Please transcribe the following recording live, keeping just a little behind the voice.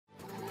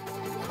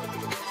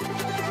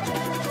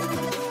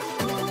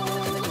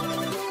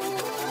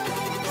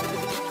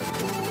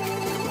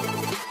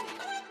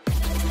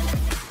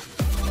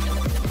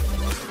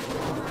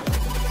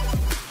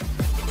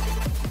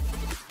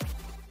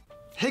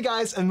Hey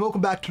guys, and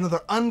welcome back to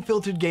another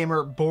Unfiltered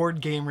Gamer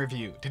board game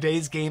review.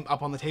 Today's game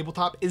up on the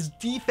tabletop is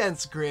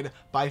Defense Grid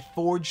by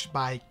Forged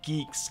by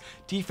Geeks.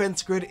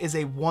 Defense Grid is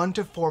a 1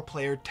 to 4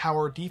 player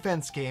tower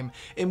defense game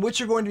in which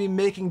you're going to be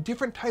making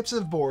different types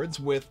of boards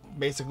with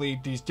basically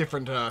these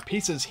different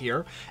pieces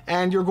here,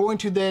 and you're going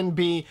to then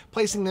be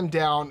placing them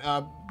down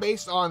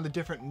based on the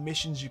different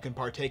missions you can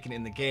partake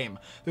in the game.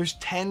 There's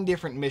 10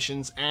 different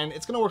missions, and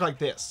it's going to work like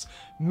this.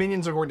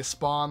 Minions are going to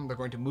spawn, they're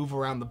going to move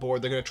around the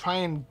board, they're going to try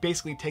and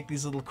basically take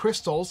these little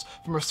crystals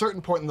from a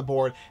certain point in the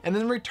board and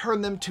then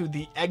return them to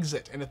the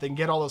exit, and if they can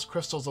get all those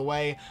crystals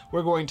away,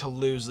 we're going to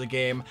lose the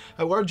game.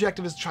 Our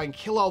objective is to try and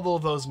kill all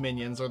of those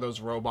minions or those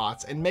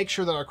robots and make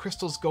sure that our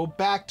crystals go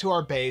back to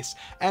our base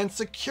and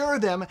secure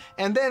them,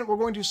 and then we're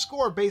going to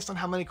score based on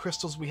how many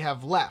crystals we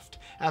have left.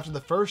 After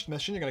the first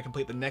mission, you're going to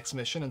complete the next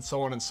mission and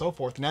so on and so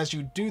forth, and as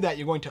you do that,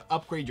 you're going to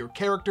upgrade your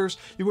characters,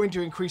 you're going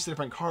to increase the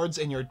different cards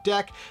in your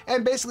deck,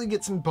 and basically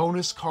get some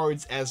bonus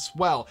cards as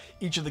well.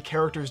 Each of the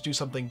characters do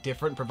something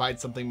different, provide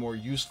something more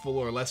useful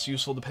or less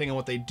useful depending on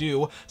what they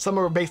do. Some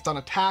are based on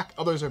attack,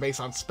 others are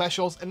based on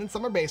specials, and then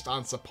some are based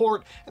on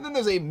support, and then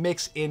there's a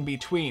mix in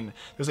between.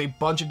 There's a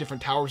bunch of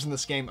different towers in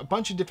this game, a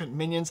bunch of different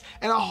minions,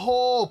 and a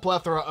whole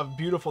plethora of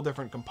beautiful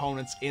different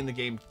components in the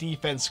game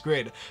Defense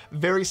Grid.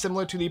 Very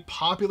similar to the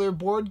popular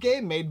board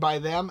game made by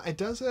them. It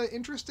does an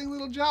interesting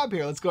little job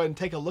here. Let's go ahead and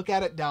take a look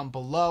at it down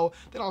below,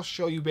 then I'll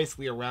show you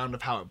basically a round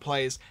of how it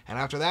plays, and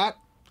after that,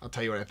 I'll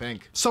tell you what I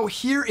think. So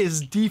here is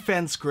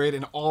Defense Grid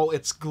in all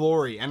its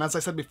glory, and as I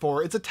said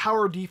before, it's a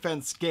tower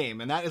defense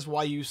game, and that is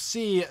why you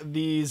see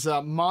these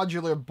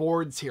modular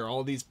boards here.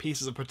 All these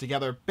pieces are put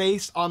together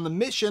based on the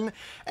mission,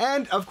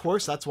 and of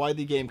course that's why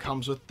the game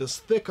comes with this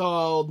thick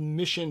old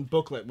mission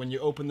booklet. When you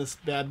open this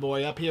bad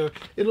boy up here,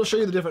 it'll show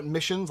you the different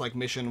missions, like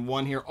mission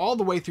 1 here, all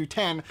the way through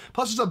 10,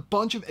 plus there's a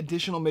bunch of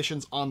additional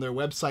missions on their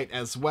website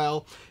as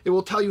well. It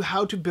will tell you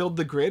how to build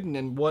the grid and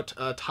then what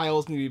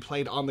tiles need to be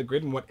played on the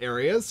grid and what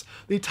areas,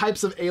 the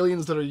types of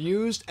aliens that are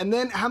used, and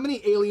then how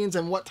many aliens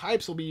and what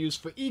types will be used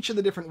for each of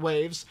the different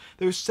waves.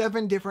 There's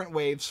 7 different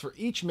waves for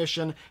each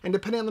mission, and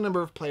depending on the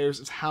number of players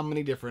is how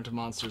many different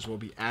monsters will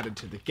be added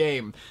to the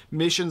game.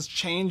 Missions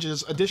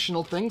changes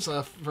additional things.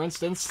 For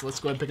instance, let's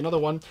go ahead and pick another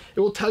one.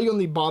 It will tell you on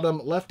the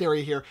bottom left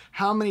area here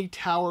how many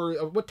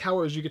what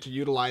towers you get to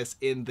utilize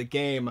in the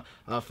game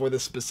for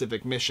this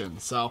specific mission.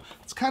 So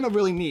it's kind of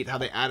really neat how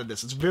they added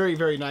this. It's very,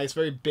 very nice,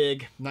 very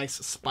big, nice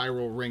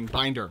spiral ring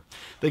binder.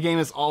 The game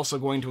is also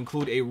going to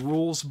include a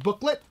rules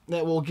booklet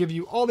that will give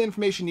you all the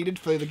information needed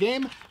for the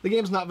game. The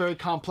game's not very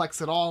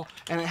complex at all,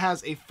 and it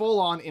has a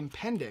full-on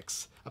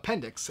appendix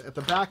at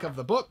the back of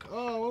the book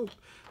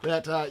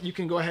that you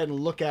can go ahead and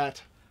look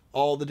at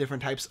all the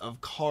different types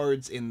of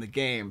cards in the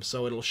game.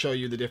 So it'll show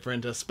you the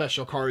different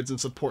special cards and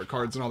support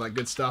cards and all that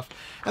good stuff.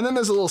 And then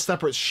there's a little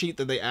separate sheet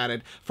that they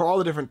added for all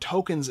the different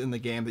tokens in the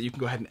game that you can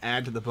go ahead and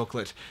add to the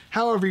booklet,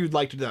 however you'd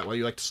like to do that, whether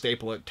you like to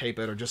staple it, tape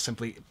it, or just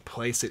simply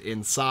place it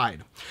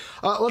inside.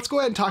 Let's go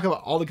ahead and talk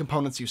about all the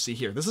components you see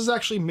here. This is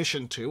actually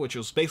mission 2, which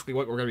is basically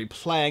what we're going to be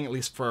playing, at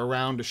least for a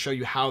round, to show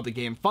you how the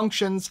game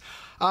functions.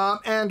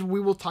 And we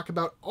will talk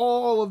about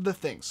all of the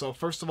things. So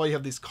first of all, you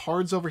have these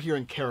cards over here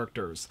and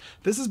characters.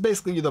 This is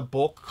basically the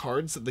bulk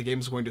cards that the game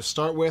is going to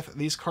start with.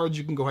 These cards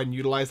you can go ahead and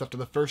utilize after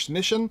the first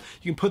mission.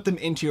 You can put them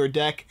into your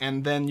deck,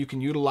 and then you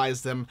can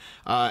utilize them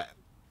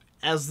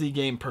as the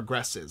game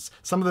progresses.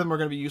 Some of them are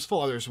going to be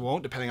useful, others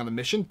won't, depending on the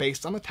mission,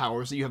 based on the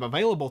towers that you have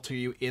available to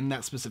you in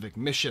that specific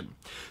mission.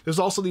 There's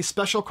also these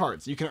special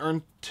cards. You can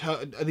earn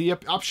the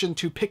option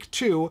to pick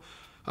 2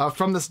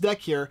 from this deck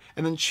here,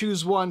 and then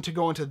choose 1 to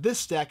go into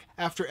this deck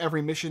after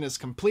every mission is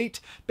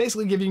complete,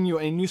 basically giving you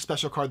a new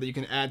special card that you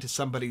can add to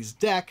somebody's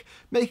deck,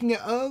 making it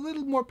a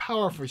little more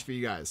powerful for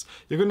you guys.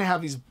 You're going to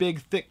have these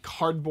big, thick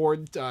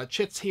cardboard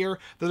chits here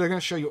that are going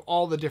to show you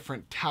all the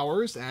different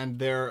towers and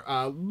their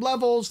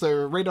levels,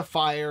 their rate of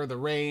fire, the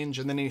range,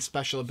 and then any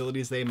special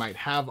abilities they might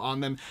have on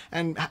them,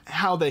 and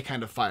how they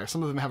kind of fire.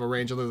 Some of them have a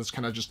range, others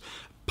kind of just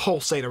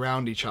pulsate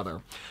around each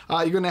other.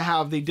 You're going to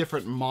have the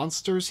different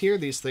monsters here.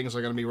 These things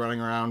are going to be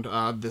running around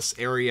this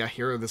area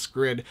here, this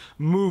grid,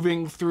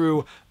 moving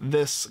through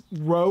this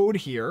road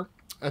here,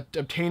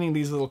 obtaining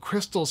these little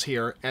crystals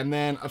here, and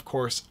then, of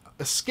course,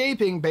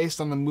 escaping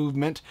based on the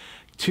movement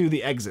to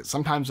the exit.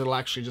 Sometimes it'll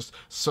actually just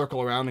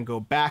circle around and go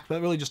back.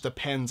 That really just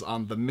depends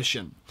on the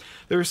mission.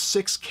 There's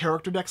 6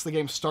 character decks the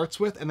game starts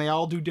with, and they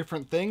all do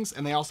different things,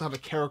 and they also have a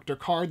character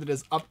card that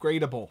is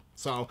upgradable.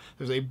 So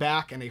there's a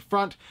back and a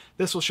front.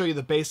 This will show you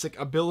the basic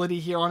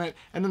ability here on it,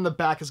 and then the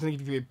back is going to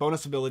give you a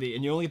bonus ability,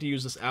 and you only get to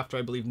use this after,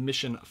 I believe,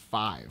 mission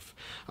 5.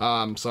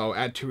 So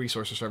add 2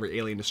 resources for every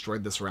alien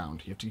destroyed this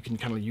round. You can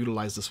kind of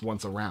utilize this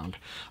once a round.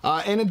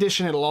 In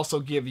addition, it'll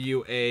also give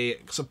you a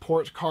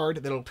support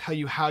card that'll tell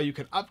you how you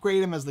can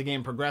upgrade him as the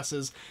game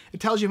progresses. It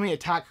tells you how many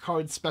attack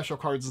cards, special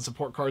cards, and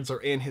support cards are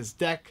in his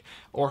deck,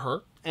 or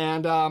her.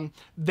 And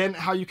then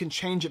how you can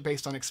change it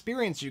based on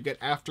experience you get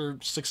after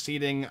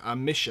succeeding a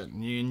mission.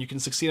 And you can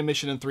succeed a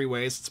mission in 3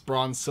 ways. It's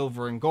bronze,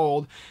 silver, and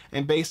gold,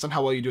 and based on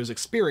how well you do as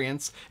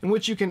experience, in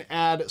which you can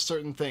add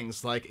certain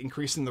things like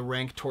increasing the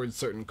rank towards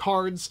certain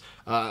cards,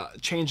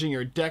 changing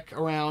your deck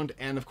around,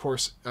 and of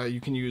course you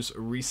can use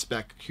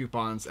respec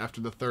coupons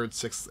after the 3rd,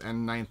 6th,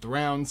 and 9th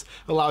rounds,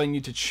 allowing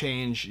you to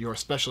change your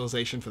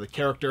specialization for the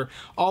character.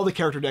 All the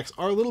character decks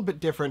are a little bit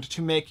different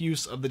to make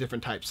use of the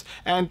different types,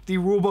 and the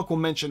rulebook will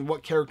mention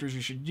what characters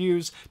you should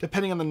use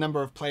depending on the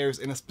number of players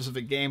in a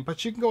specific game,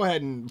 but you can go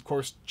ahead and of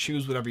course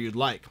choose whatever you'd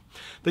like.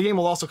 The game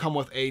will also come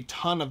with a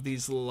ton of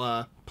these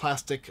little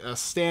plastic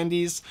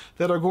standees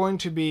that are going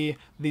to be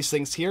these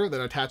things here that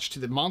are attached to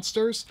the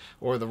monsters,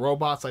 or the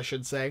robots I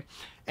should say,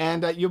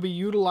 and you'll be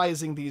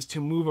utilizing these to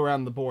move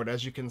around the board.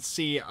 As you can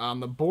see on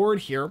the board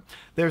here,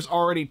 there's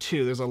already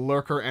 2. There's a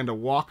lurker and a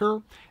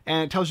walker,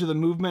 and it tells you the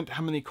movement,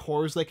 how many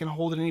cores they can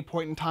hold at any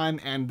point in time,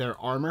 and their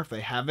armor if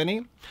they have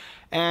any.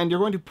 And you're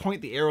going to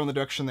point the arrow in the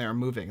direction they are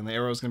moving, and the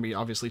arrow is going to be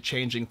obviously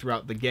changing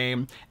throughout the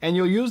game. And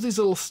you'll use these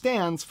little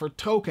stands for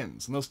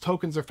tokens, and those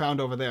tokens are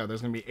found over there.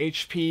 There's going to be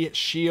HP,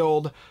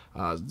 shield,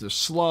 there's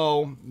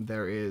slow,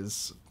 there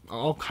is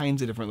all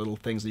kinds of different little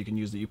things that you can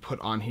use that you put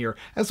on here,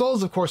 as well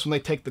as of course when they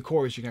take the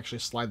cores you can actually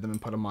slide them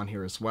and put them on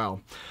here as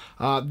well.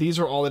 These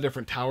are all the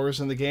different towers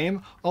in the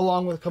game,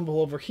 along with a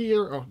couple over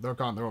here. Oh, they're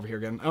gone, they're over here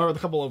again, or the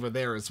couple over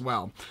there as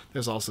well.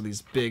 There's also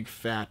these big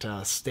fat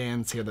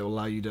stands here that will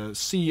allow you to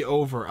see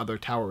over other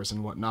towers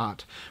and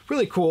whatnot.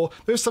 Really cool.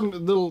 There's some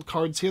little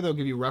cards here that will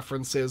give you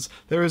references.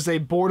 There is a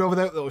board over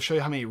there that will show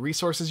you how many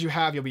resources you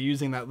have. You'll be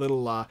using that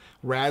little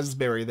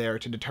raspberry there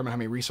to determine how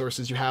many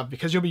resources you have,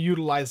 because you'll be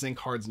utilizing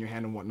cards in your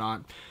hand and whatnot.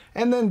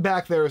 And then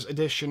back there's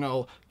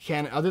additional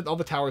all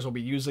the towers we'll be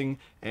using,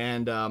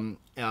 and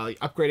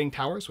upgrading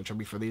towers, which will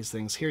be for these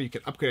things here. You can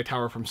upgrade a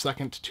tower from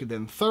 2nd to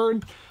then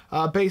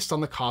 3rd based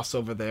on the costs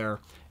over there.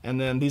 And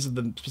then these are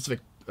the specific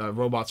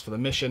robots for the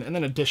mission, and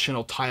then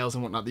additional tiles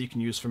and whatnot that you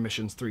can use for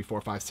missions 3,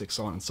 4, 5, 6,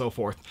 so on and so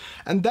forth.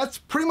 And that's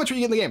pretty much what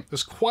you get in the game.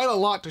 There's quite a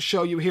lot to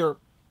show you here,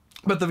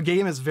 but the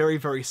game is very,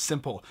 very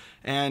simple.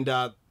 And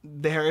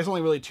there is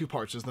only really 2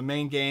 parts. There's the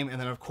main game, and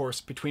then of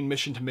course between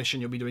mission to mission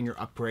you'll be doing your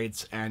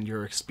upgrades and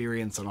your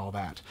experience and all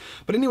that.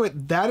 But anyway,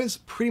 that is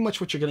pretty much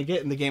what you're going to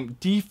get in the game.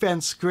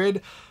 Defense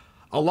Grid,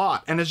 a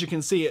lot, and as you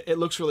can see, it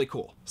looks really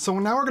cool. So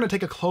now we're going to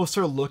take a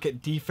closer look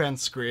at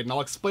Defense Grid, and I'll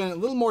explain it in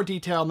a little more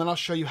detail, and then I'll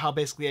show you how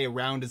basically a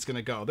round is going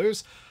to go.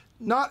 There's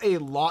not a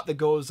lot that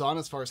goes on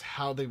as far as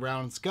how the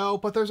rounds go,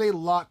 but there's a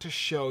lot to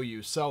show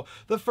you. So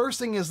the first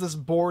thing is this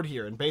board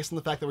here, and based on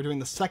the fact that we're doing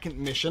the 2nd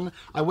mission,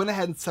 I went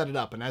ahead and set it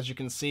up, and as you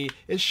can see,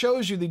 it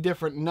shows you the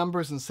different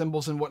numbers and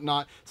symbols and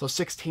whatnot. So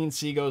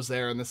 16C goes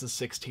there, and this is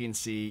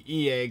 16C,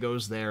 EA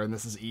goes there, and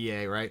this is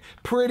EA, right?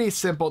 Pretty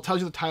simple. It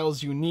tells you the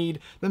tiles you need,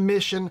 the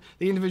mission,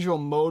 the individual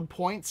mode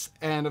points,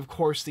 and of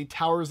course the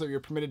towers that you're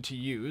permitted to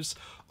use.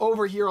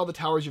 Over here, all the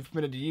towers you're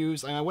permitted to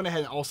use, and I went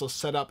ahead and also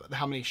set up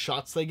how many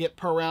shots they get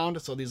per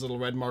round, so these little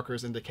red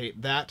markers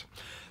indicate that.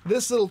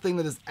 This little thing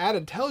that is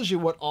added tells you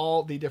what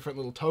all the different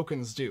little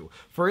tokens do.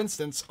 For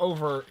instance,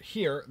 over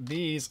here,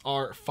 these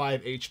are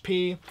 5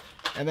 HP,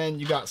 and then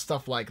you got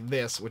stuff like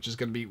this, which is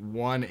going to be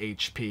 1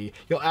 HP.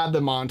 You'll add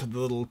them on to the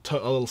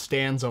little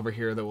stands over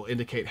here that will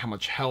indicate how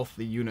much health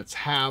the units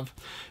have.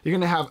 You're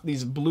going to have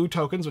these blue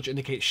tokens, which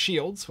indicate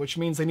shields, which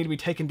means they need to be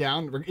taken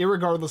down,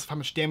 irregardless of how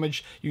much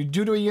damage you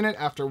do to a unit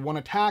after 1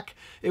 attack.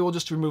 It will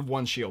just remove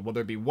 1 shield,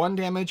 whether it be 1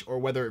 damage or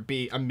whether it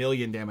be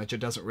 1,000,000 damage. It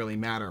doesn't really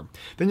matter.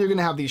 Then you're going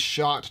to have these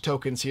shot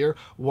tokens here.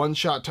 1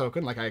 shot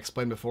token, like I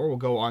explained before, will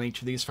go on each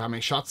of these for how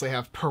many shots they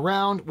have per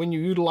round. When you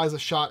utilize a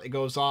shot, it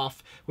goes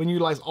off. When you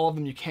utilize all of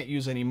them, you can't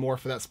use any more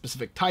for that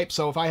specific type.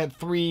 So if I had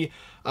 3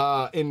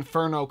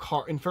 Inferno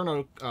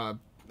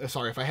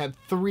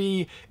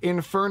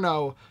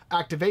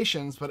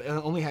activations, but it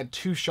only had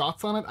 2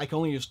 shots on it, I can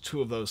only use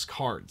 2 of those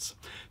cards.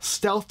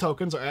 Stealth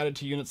tokens are added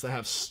to units that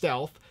have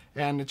stealth,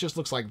 and it just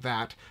looks like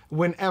that.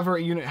 Whenever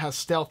a unit has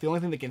stealth, the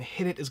only thing that can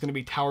hit it is going to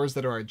be towers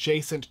that are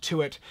adjacent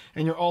to it,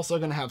 and you're also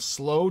going to have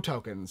slow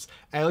tokens.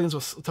 Aliens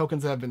with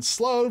tokens that have been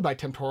slowed by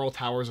temporal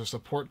towers or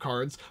support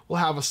cards will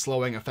have a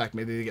slowing effect.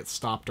 Maybe they get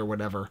stopped or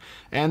whatever.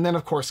 And then,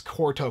 of course,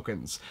 core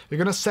tokens. You're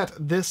going to set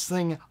this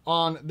thing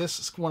on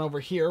this one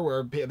over here,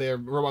 where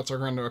the robots are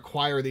going to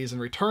acquire these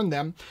and return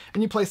them,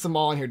 and you place them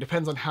all in here.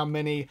 Depends on how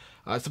many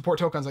support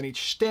tokens on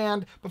each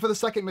stand, but for the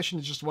 2nd mission,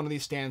 it's just one of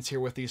these stands here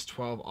with these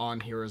 12 on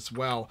here as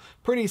well.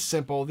 Pretty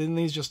simple. Then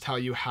these just tell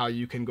you how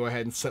you can go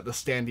ahead and set the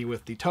standee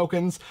with the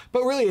tokens,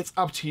 but really it's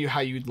up to you how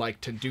you'd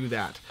like to do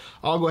that.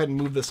 I'll go ahead and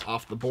move this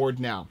off the board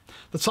now.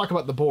 Let's talk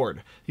about the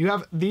board. You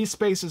have these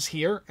spaces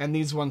here and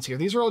these ones here.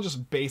 These are all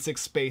just basic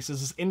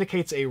spaces. This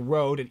indicates a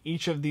road, and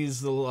each of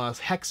these little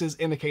hexes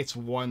indicates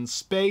 1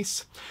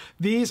 space.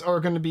 These are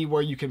going to be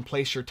where you can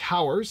place your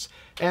towers,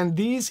 and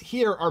these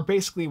here are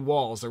basically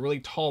walls. They're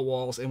really tall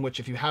walls in which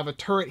if you have a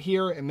turret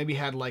here and maybe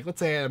had, like, let's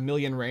say, a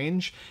 1,000,000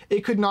 range,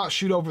 it could not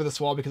shoot over this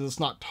wall because it's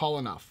not tall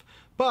enough.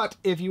 But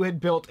if you had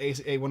built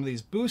one of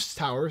these boost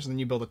towers and then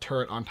you build a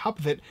turret on top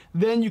of it,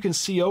 then you can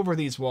see over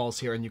these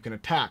walls here and you can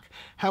attack.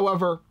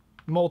 However,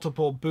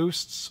 multiple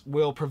boosts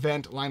will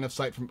prevent line of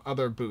sight from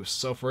other boosts.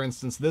 So for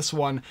instance, this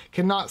one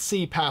cannot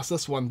see past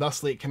this one,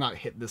 thusly it cannot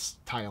hit this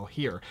tile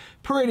here.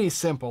 Pretty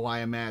simple,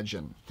 I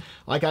imagine.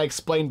 Like I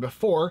explained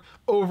before,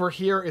 over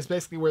here is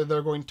basically where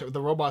the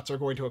robots are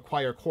going to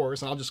acquire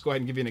cores, and I'll just go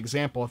ahead and give you an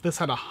example. If this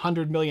had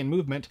 100 million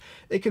movement,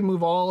 it could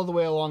move all the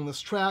way along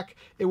this track.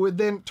 It would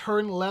then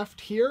turn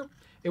left here.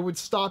 It would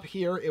stop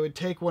here, it would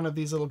take one of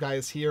these little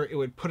guys here, it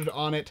would put it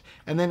on it,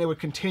 and then it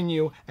would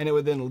continue, and it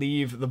would then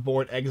leave the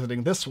board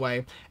exiting this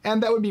way.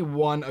 And that would be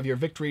one of your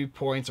victory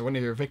points, or one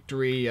of your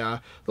victory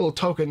little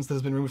tokens that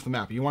has been removed from the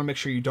map. You want to make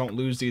sure you don't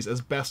lose these as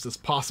best as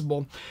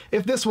possible.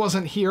 If this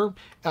wasn't here,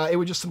 it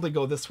would just simply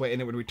go this way, and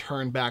it would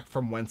return back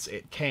from whence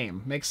it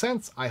came. Make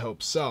sense? I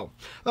hope so.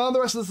 The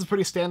rest of this is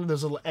pretty standard.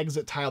 There's a little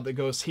exit tile that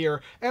goes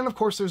here, and of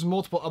course there's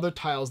multiple other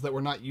tiles that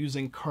we're not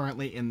using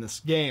currently in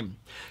this game.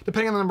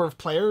 Depending on the number of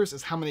players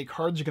is how many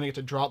cards you're going to get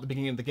to draw at the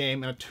beginning of the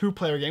game. In a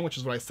 2-player game, which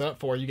is what I set up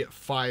for, you get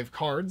 5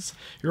 cards.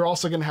 You're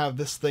also going to have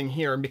this thing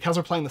here, and because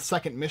we're playing the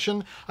second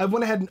mission, I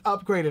went ahead and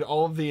upgraded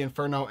all of the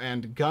Inferno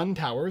and Gun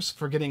towers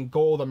for getting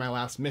gold on my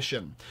last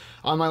mission.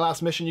 On my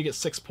last mission, you get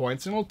 6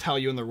 points, and it'll tell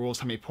you in the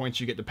rules how many points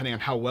you get depending on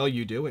how well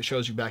you do. It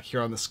shows you back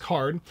here on this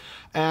card,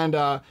 and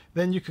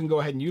then you can go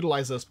ahead and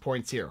utilize those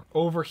points here.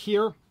 Over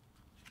here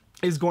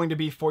is going to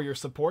be for your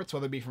supports,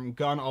 whether it be from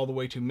gun all the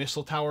way to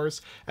missile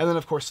towers, and then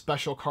of course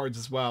special cards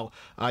as well.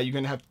 You're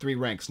going to have 3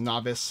 ranks: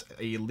 novice,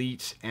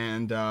 elite,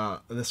 and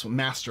this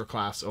master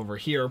class over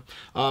here.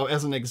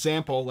 As an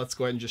example, let's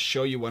go ahead and just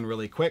show you one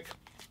really quick.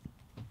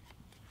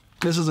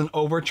 This is an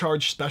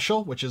overcharge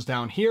special, which is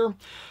down here.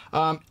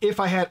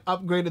 If I had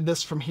upgraded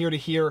this from here to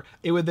here,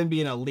 it would then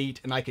be an elite,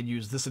 and I could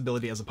use this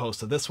ability as opposed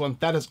to this one.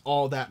 That is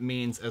all that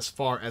means as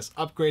far as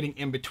upgrading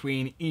in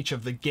between each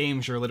of the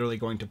games you're literally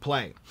going to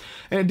play.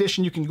 In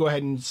addition, you can go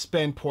ahead and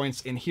spend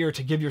points in here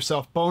to give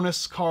yourself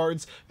bonus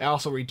cards,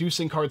 also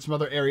reducing cards from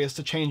other areas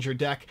to change your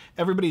deck.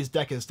 Everybody's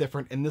deck is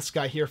different, and this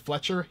guy here,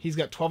 Fletcher, he's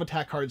got 12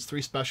 attack cards,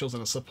 3 specials,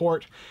 and a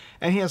support,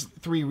 and he has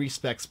 3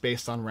 respecs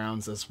based on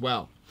rounds as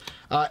well.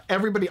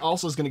 Everybody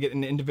also is going to get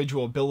an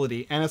individual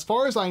ability, and as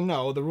far as I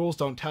know, the rules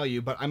don't tell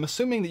you, but I'm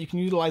assuming that you can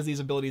utilize these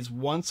abilities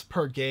once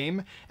per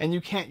game, and you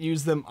can't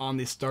use them on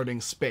the starting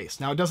space.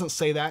 Now, it doesn't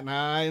say that,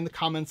 and in the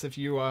comments, if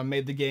you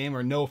made the game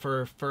or know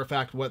for a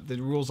fact what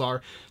the rules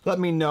are, let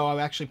me know. I'm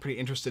actually pretty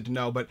interested to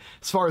know, but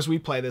as far as we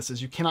play this,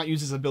 is you cannot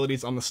use these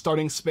abilities on the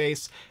starting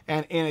space,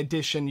 and in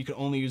addition, you can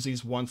only use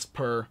these once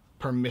per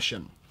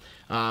mission.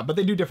 But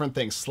they do different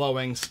things: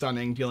 slowing,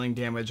 stunning, dealing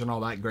damage, and all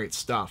that great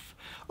stuff.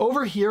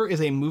 Over here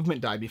is a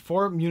movement die.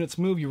 Before units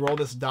move, you roll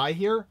this die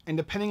here, and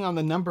depending on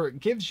the number it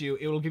gives you,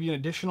 it will give you an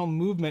additional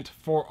movement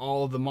for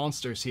all of the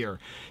monsters here.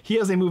 He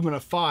has a movement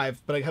of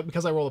 5, but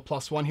because I roll a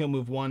 +1, he'll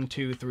move 1,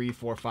 2, 3,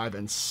 4, 5,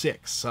 and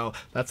 6. So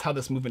that's how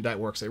this movement die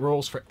works. It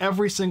rolls for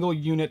every single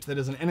unit that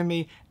is an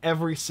enemy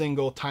every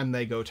single time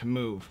they go to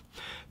move.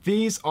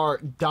 These are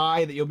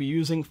die that you'll be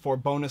using for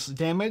bonus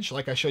damage.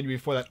 Like I showed you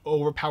before, that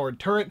overpowered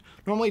turret.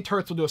 Normally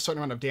turrets will do a certain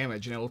amount of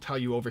damage, and it'll tell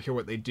you over here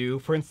what they do.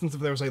 For instance,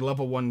 if there's a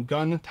level 1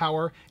 gun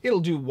tower,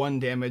 it'll do 1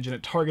 damage, and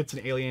it targets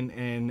an alien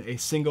in a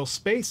single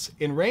space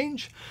in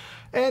range.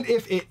 And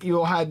if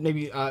you'll have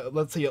maybe,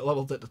 let's say you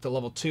leveled it to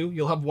level 2,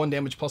 you'll have 1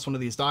 damage plus one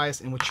of these dice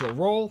in which you'll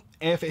roll.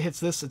 And if it hits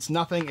this, it's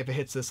nothing. If it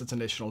hits this, it's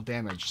additional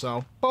damage.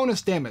 So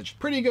bonus damage,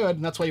 pretty good,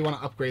 and that's why you want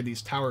to upgrade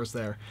these towers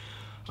there.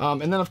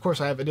 And then, of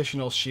course, I have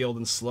additional shield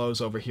and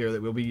slows over here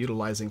that we'll be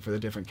utilizing for the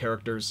different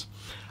characters.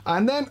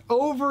 And then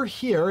over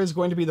here is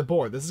going to be the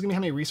board. This is going to be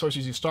how many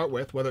resources you start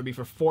with. Whether it be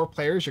for 4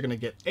 players, you're going to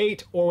get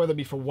 8, or whether it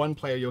be for 1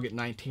 player, you'll get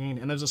 19.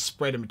 And there's a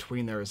spread in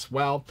between there as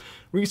well.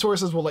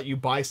 Resources will let you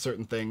buy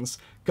certain things.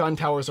 Gun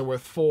towers are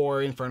worth 4,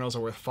 Infernos are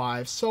worth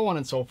 5, so on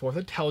and so forth.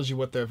 It tells you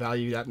what they're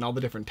valued at and all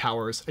the different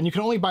towers. And you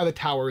can only buy the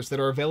towers that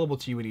are available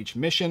to you in each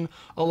mission,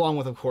 along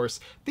with, of course,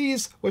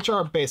 these, which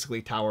are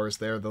basically towers.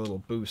 They're the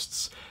little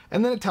boosts.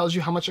 And then it tells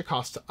you how much it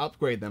costs to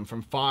upgrade them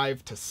from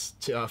 5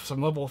 to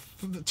from level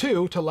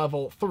 2 to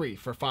level 3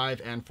 for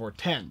 5 and for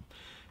 10.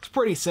 It's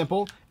pretty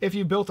simple. If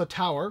you built a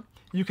tower,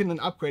 you can then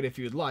upgrade if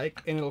you'd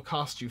like, and it'll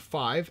cost you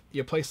 5.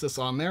 You place this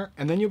on there,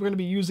 and then you're going to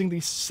be using the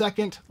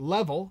second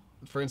level,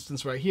 for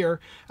instance right here,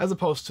 as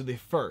opposed to the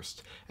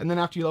first. And then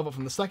after you level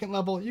from the second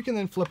level, you can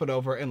then flip it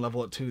over and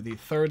level it to the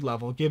third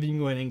level, giving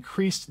you an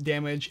increased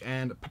damage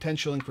and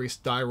potential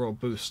increased die roll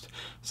boost.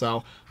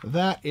 So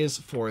that is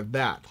for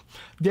that.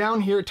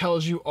 Down here it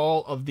tells you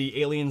all of the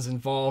aliens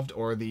involved,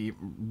 or the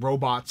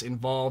robots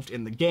involved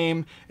in the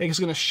game. It's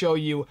going to show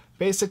you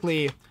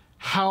basically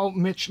how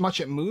much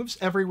it moves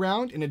every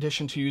round, in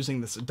addition to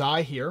using this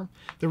die here,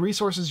 the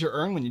resources you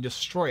earn when you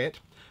destroy it,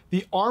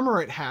 the armor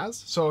it has.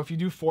 So if you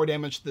do 4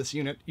 damage to this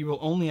unit, you will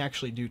only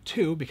actually do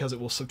 2 because it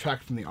will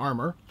subtract from the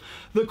armor.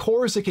 The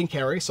cores it can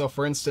carry. So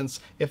for instance,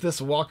 if this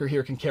walker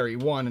here can carry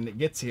 1 and it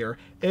gets here,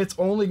 it's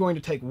only going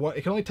to take 1.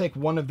 It can only take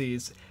 1 of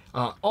these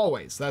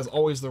Always. That is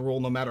always the rule,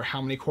 no matter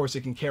how many cores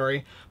it can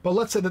carry. But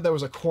let's say that there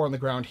was a core on the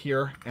ground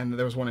here, and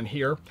there was one in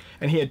here,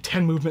 and he had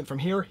 10 movement from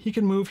here. He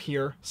can move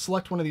here,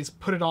 select one of these,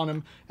 put it on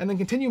him, and then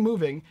continue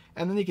moving,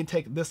 and then he can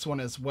take this one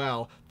as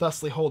well,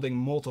 thusly holding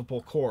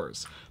multiple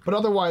cores. But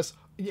otherwise,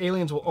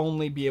 aliens will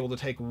only be able to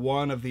take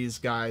one of these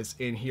guys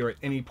in here at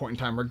any point in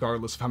time,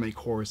 regardless of how many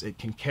cores it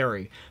can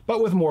carry.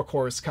 But with more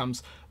cores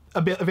comes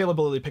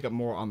availability to pick up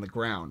more on the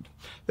ground.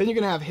 Then you're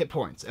going to have hit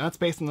points, and that's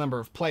based on the number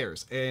of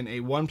players. In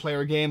a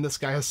 1-player game, this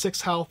guy has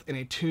 6 health, in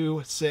a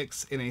 2,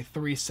 6, in a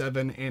 3,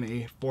 7, in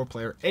a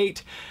 4-player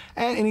 8,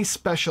 and any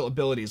special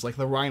abilities, like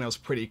the Rhino's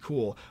pretty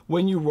cool.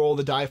 When you roll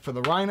the die for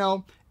the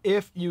Rhino,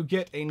 if you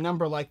get a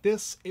number like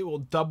this, it will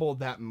double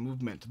that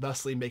movement,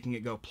 thusly making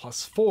it go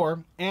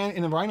 +4, and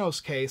in the Rhino's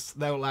case,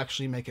 that will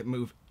actually make it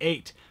move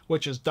 8,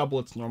 which is double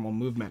its normal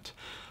movement.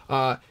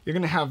 You're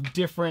going to have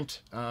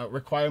different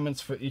requirements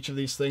for each of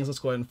these things. Let's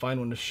go ahead and find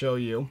one to show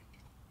you.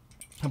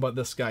 How about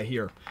this guy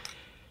here?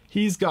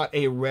 He's got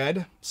a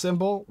red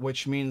symbol,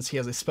 which means he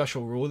has a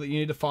special rule that you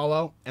need to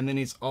follow, and then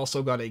he's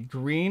also got a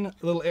green,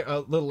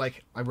 little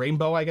like a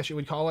rainbow, I guess you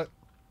would call it,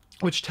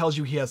 which tells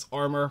you he has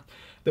armor.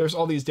 There's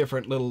all these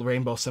different little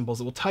rainbow symbols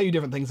that will tell you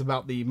different things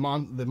about the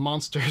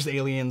monsters,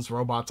 aliens,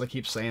 robots. I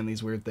keep saying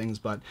these weird things,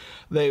 but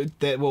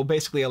that will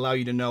basically allow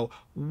you to know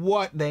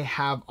what they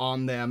have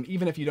on them.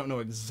 Even if you don't know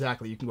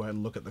exactly, you can go ahead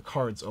and look at the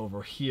cards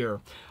over here.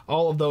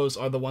 All of those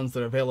are the ones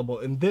that are available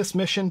in this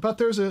mission, but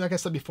there's, like I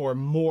said before,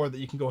 more that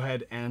you can go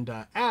ahead and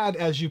add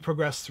as you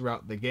progress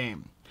throughout the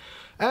game.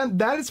 And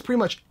that is pretty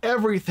much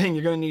everything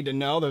you're going to need to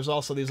know. There's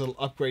also these little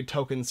upgrade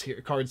tokens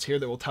here, cards here,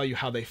 that will tell you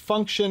how they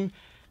function.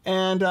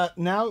 And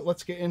now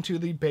let's get into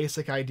the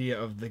basic idea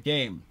of the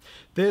game.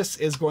 This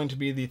is going to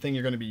be the thing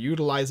you're going to be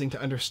utilizing to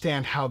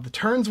understand how the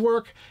turns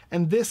work,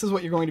 and this is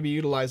what you're going to be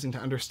utilizing to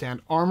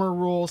understand armor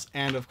rules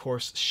and, of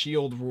course,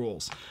 shield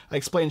rules. I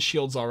explained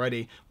shields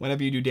already.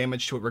 Whenever you do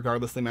damage to it,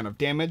 regardless of the amount of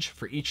damage,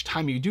 for each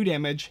time you do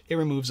damage, it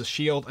removes a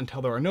shield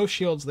until there are no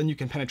shields, then you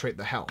can penetrate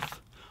the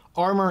health.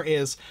 Armor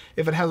is,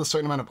 if it has a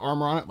certain amount of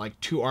armor on it, like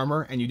 2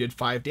 armor, and you did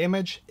 5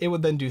 damage, it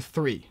would then do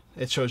 3.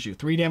 It shows you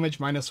 3 damage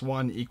minus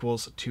 1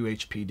 equals 2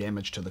 HP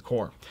damage to the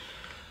core.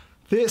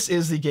 This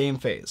is the game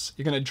phase.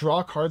 You're going to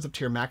draw cards up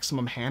to your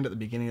maximum hand at the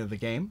beginning of the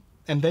game,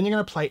 and then you're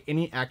going to play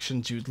any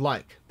actions you'd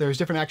like. There's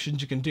different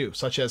actions you can do,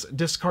 such as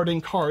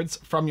discarding cards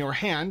from your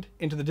hand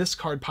into the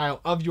discard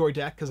pile of your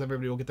deck, because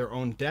everybody will get their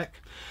own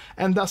deck,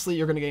 and thusly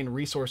you're going to gain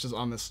resources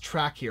on this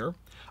track here.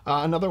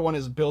 Another one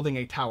is building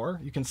a tower.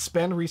 You can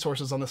spend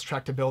resources on this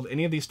track to build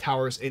any of these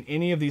towers in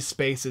any of these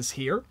spaces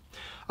here.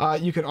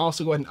 You can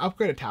also go ahead and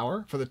upgrade a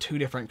tower for the 2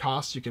 different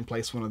costs. You can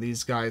place one of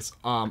these guys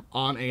on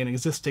an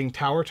existing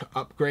tower to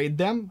upgrade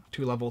them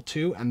to level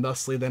 2, and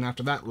thusly then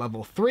after that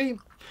level 3.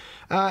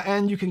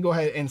 And you can go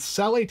ahead and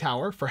sell a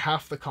tower for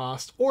half the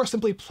cost, or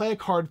simply play a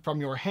card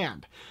from your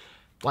hand,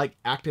 like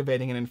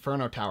activating an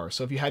Inferno Tower.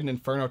 So if you had an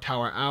Inferno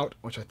Tower out,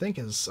 which I think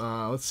is,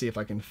 let's see if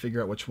I can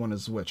figure out which one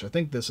is which. I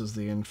think this is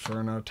the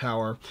Inferno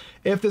Tower.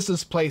 If this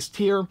is placed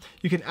here,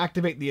 you can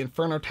activate the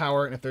Inferno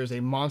Tower, and if there's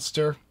a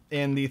monster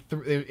in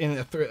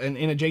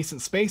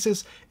adjacent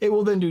spaces, it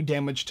will then do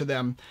damage to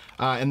them,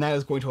 and that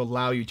is going to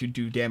allow you to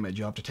do damage.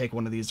 You'll have to take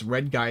one of these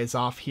red guys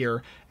off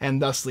here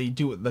and thusly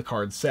do what the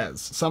card says.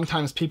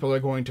 Sometimes people are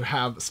going to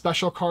have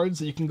special cards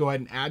that you can go ahead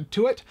and add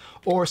to it,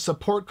 or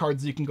support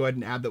cards that you can go ahead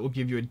and add that will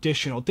give you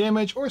additional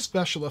damage, or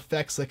special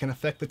effects that can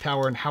affect the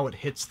tower and how it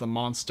hits the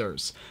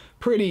monsters.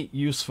 Pretty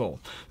useful.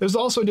 There's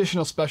also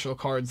additional special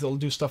cards that'll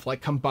do stuff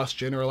like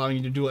combustion, or allowing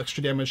you to do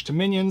extra damage to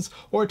minions,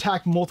 or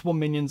attack multiple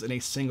minions in a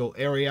single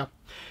area.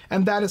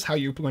 And that is how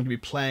you're going to be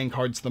playing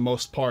cards for the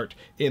most part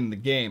in the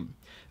game.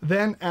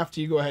 Then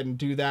after you go ahead and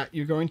do that,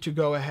 you're going to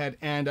go ahead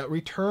and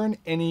return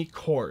any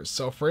cores.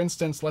 So for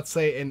instance, let's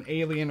say an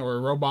alien or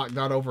a robot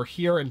got over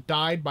here and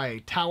died by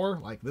a tower,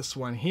 like this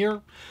one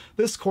here.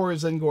 This core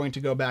is then going to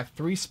go back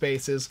 3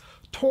 spaces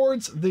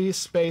towards the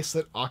space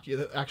that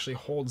actually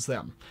holds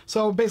them.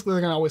 So basically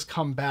they're going to always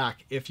come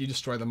back if you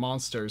destroy the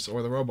monsters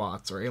or the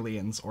robots or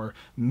aliens or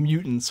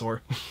mutants,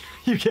 or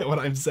you get what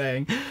I'm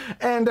saying.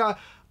 And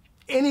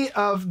any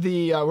of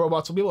the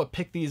robots will be able to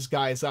pick these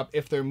guys up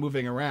if they're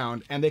moving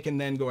around, and they can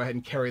then go ahead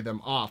and carry them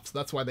off. So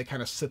that's why they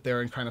kind of sit there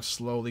and kind of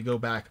slowly go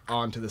back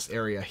onto this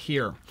area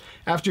here.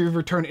 After you've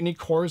returned any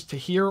cores to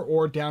here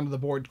or down to the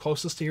board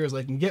closest to here as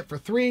they can get for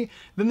 3,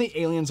 then the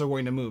aliens are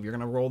going to move. You're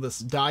going to roll this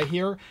die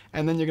here,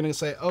 and then you're going to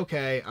say,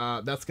 okay,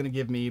 that's going to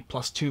give me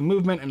 +2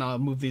 movement, and I'll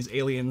move these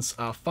aliens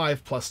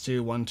 5 +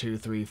 2, 1, 2,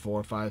 3,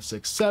 4, 5,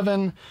 6,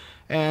 7.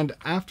 And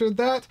after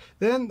that,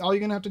 then all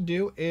you're going to have to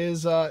do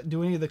is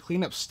do any of the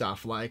cleanup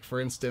stuff. Like, for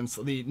instance,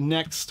 the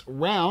next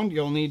round,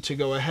 you'll need to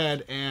go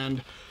ahead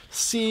and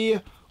see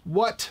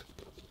what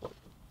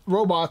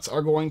robots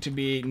are going to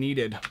be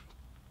needed.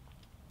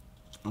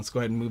 Let's go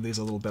ahead and move these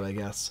a little bit, I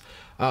guess.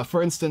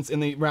 For instance, in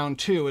the round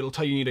 2, it'll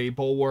tell you need a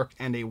bulwark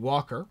and a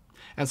walker.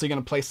 and so you're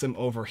going to place them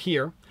over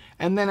here.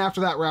 And then after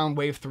that round,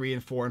 wave 3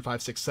 and 4 and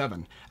 5, 6,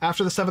 7.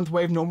 After the 7th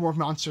wave, no more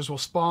monsters will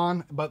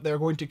spawn, but they're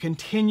going to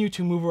continue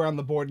to move around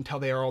the board until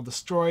they are all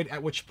destroyed,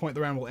 at which point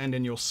the round will end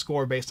and you'll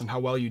score based on how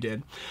well you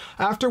did.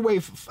 After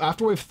wave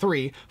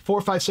 3,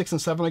 4, 5, 6,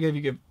 and 7 will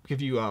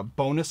give you a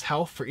bonus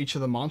health for each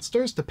of the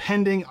monsters,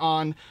 depending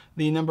on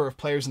the number of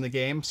players in the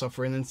game. So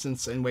for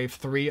instance, in wave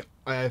 3,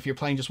 if you're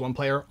playing just one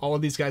player, all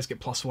of these guys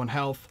get +1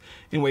 health.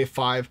 In wave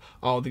 5,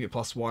 all of them get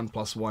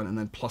 +1, and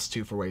then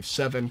 +2 for wave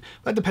 7.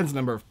 That depends on the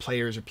number of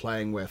players you're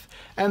playing with.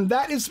 And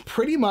that is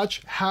pretty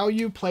much how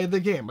you play the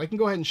game. I can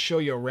go ahead and show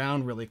you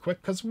around really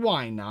quick, because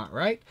why not,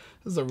 right?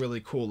 This is a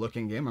really cool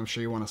looking game. I'm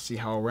sure you want to see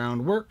how a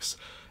round works.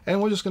 And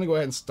we're just going to go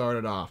ahead and start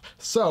it off.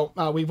 So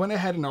we went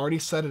ahead and already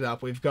set it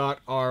up. We've got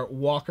our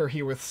walker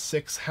here with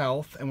 6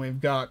 health, and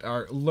we've got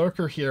our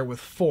lurker here with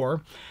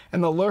 4.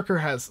 And the lurker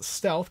has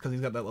stealth because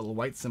he's got that little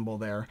white symbol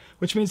there,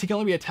 which means he can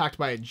only be attacked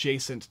by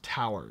adjacent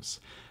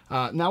towers.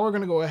 Now we're going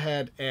to go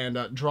ahead and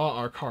draw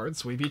our cards.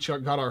 So we've each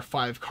got our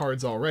 5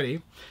 cards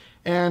already.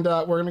 And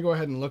we're going to go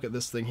ahead and look at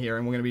this thing here,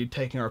 and we're going to be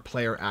taking our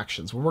player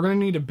actions. Well, we're going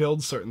to need to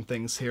build certain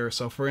things here.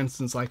 So for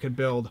instance, I could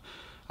build...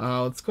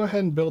 let's go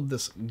ahead and build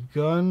this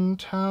gun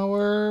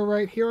tower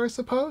right here, I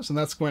suppose. And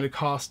that's going to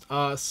cost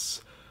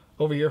us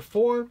over here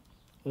 4.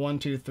 1,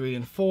 2, 3,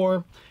 and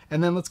 4.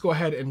 And then let's go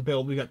ahead and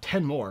build, we got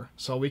 10 more.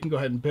 So we can go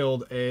ahead and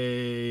build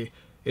a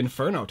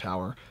Inferno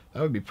tower.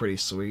 That would be pretty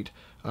sweet.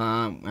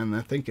 And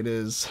I think it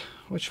is,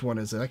 which one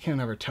is it? I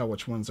can't ever tell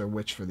which ones are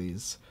which for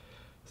these.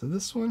 So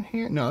this one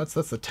here? No,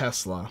 that's the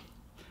Tesla.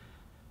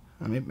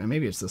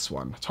 Maybe it's this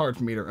one. It's hard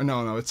for me to...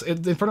 No,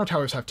 the Inferno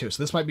towers have 2.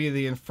 So this might be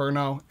the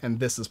Inferno, and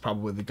this is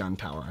probably the gun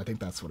tower. I think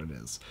that's what it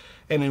is.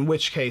 And in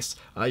which case,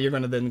 you're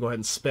going to then go ahead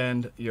and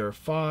spend your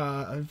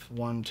 5.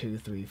 1, 2,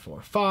 3,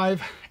 4,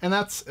 5. And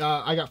that's...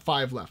 I got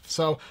 5 left.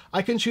 So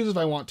I can choose if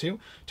I want to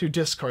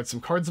discard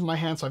some cards in my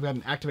hand. So I've got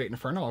an Activate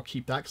Inferno. I'll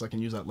keep that because I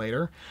can use that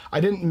later. We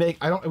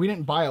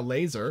didn't buy a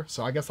laser,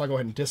 so I guess I'll go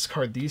ahead and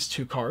discard these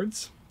 2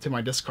 cards to my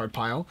discard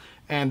pile,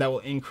 and that will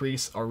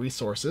increase our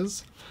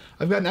resources.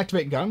 I've got an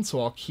Activate Gun,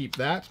 so I'll keep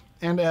that.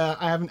 And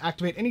I have an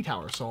Activate Any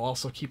Tower, so I'll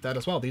also keep that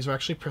as well. These are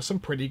actually some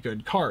pretty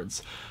good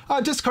cards.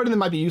 Discarding them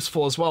might be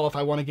useful as well if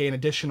I want to gain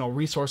additional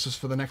resources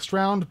for the next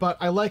round, but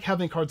I like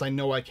having cards I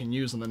know I can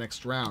use in the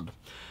next round.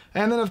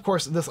 And then, of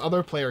course, this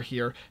other player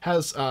here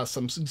has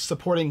some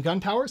supporting gun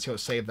towers. He'll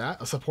save that.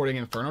 A supporting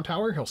Inferno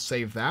tower. He'll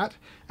save that.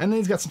 And then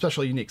he's got some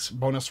special uniques.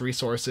 Bonus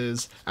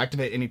resources,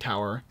 Activate Any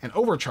Tower, and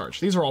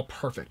Overcharge. These are all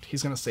perfect.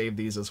 He's going to save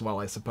these as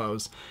well, I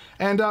suppose.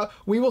 And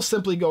we will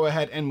simply go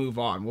ahead and move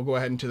on. We'll go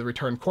ahead into the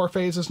return core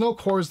phase. There's no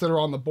cores that are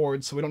on the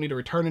board, so we don't need to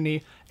return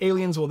any.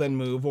 Aliens will then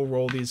move. We'll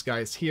roll these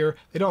guys here.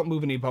 They don't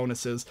move any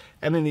bonuses.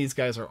 And then these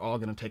guys are all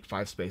going to take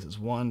 5 spaces.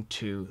 1,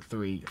 2,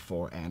 3,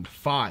 4, and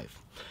 5.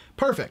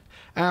 Perfect.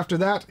 After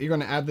that, you're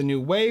going to add the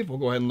new wave. We'll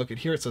go ahead and look at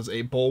here. It says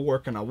a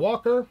bulwark and a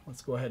walker.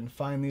 Let's go ahead and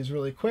find these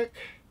really quick,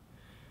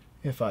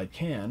 if I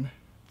can.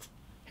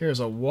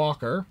 Here's a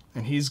walker,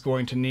 and he's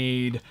going to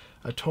need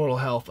a total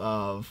health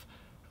of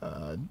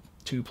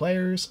 2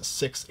 players,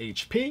 6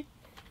 HP.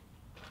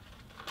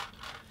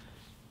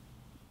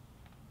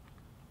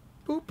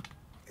 Boop,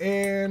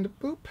 and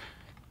boop.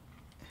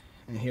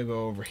 And he'll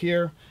go over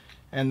here.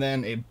 And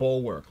then a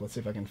bulwark. Let's see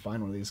if I can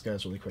find one of these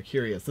guys really quick.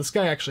 Here he is. This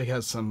guy actually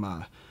has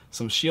some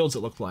shields,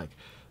 it looked like.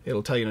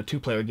 It'll tell you in a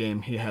 2-player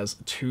game he has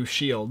 2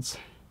 shields.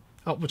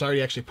 Oh, which I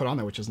already actually put on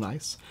there, which is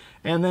nice.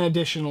 And then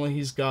additionally,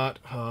 he's got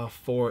 4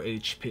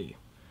 HP.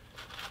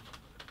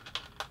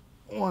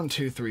 1,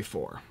 2, 3,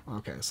 4.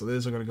 Okay, so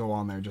these are going to go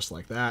on there just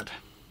like that.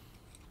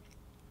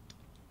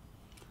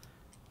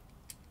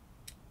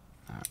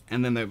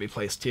 And then they'll be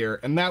placed here.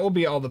 And that will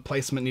be all the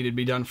placement needed to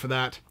be done for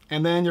that.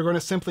 And then you're going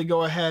to simply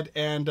go ahead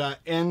and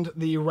end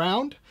the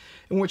round,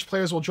 in which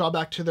players will draw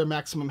back to their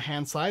maximum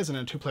hand size. In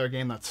a 2-player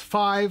game, that's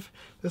 5.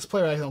 This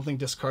player, I don't think,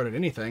 discarded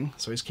anything,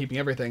 so he's keeping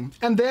everything.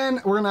 And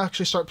then we're going to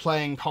actually start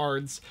playing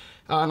cards.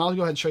 And I'll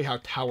go ahead and show you how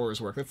towers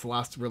work. That's the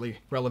last really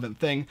relevant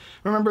thing.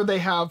 Remember, they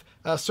have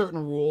certain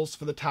rules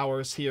for the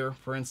towers here.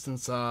 For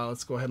instance,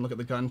 let's go ahead and look at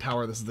the gun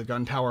tower. This is the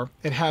gun tower.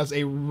 It has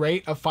a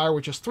rate of fire,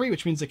 which is 3,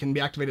 which means it can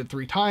be activated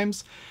 3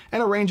 times,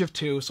 and a range of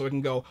 2, so it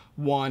can go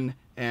 1,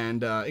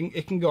 and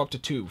it can go up to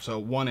 2. So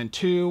 1 and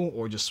 2,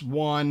 or just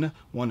 1,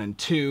 1 and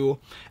 2.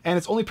 And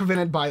it's only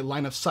prevented by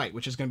line of sight,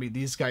 which is going to be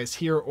these guys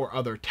here or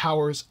other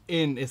towers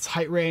in its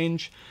height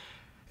range.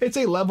 It's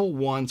a level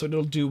 1, so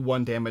it'll do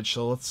 1 damage.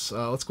 So let's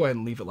go ahead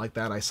and leave it like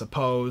that, I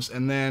suppose.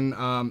 And then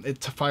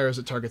it fires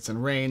at targets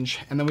in range.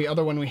 And then the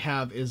other one we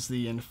have is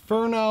the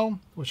Inferno,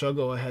 which I'll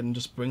go ahead and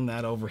just bring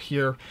that over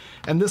here.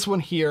 And this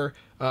one here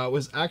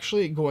was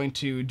actually going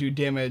to do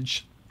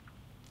damage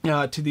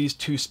to these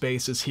 2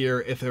 spaces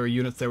here. If there were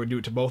units that would do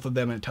it to both of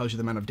them, and it tells you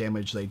the amount of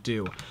damage they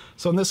do.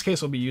 So in this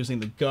case, we'll be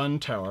using the gun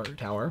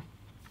tower.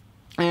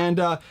 And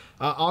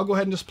I'll go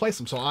ahead and just place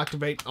them. So I'll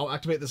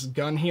activate this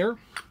gun here,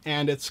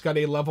 and it's got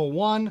a level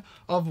 1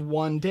 of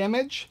 1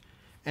 damage.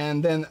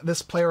 And then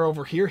this player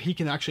over here, he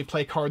can actually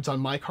play cards on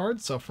my card.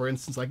 So for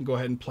instance, I can go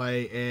ahead and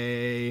play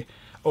a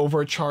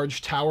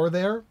overcharged tower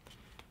there.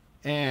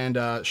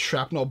 and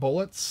shrapnel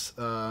bullets.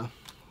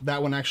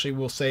 That one actually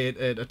will say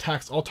it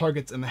attacks all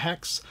targets in the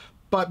hex,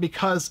 but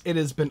because it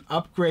has been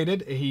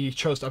upgraded, he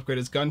chose to upgrade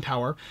his gun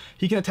tower,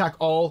 he can attack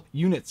all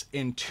units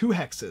in 2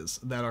 hexes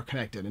that are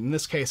connected. In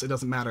this case, it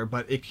doesn't matter,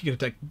 but it can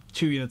attack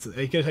 2 units.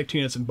 It can attack 2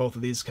 units in both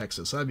of these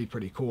hexes, so that'd be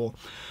pretty cool.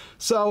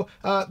 So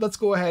let's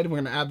go ahead and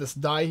we're going to add this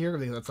die here.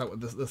 That's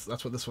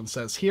what this one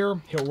says here.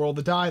 He'll roll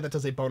the die. That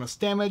does a bonus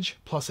damage,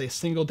 plus a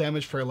single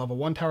damage for a level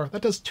 1 tower.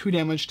 That does 2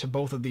 damage to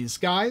both of these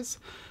guys.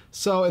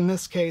 So in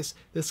this case,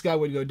 this guy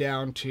would go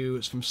down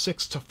from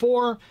 6 to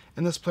 4,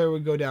 and this player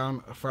would go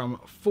down from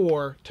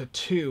 4 to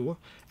 2.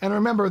 And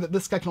remember that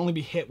this guy can only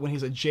be hit when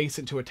he's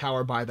adjacent to a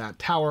tower by that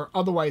tower,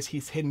 otherwise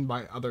he's hidden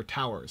by other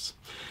towers.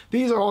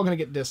 These are all going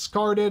to get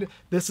discarded.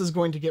 This is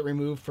going to get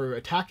removed for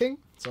attacking,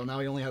 so now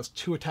he only has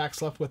 2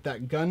 attacks left with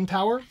that gun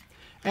tower.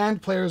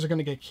 And players are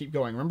going to keep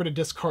going. Remember to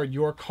discard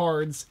your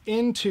cards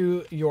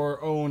into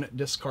your own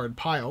discard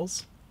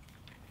piles.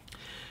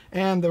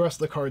 And the rest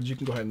of the cards you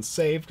can go ahead and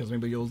save, because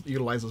maybe you'll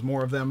utilize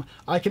more of them.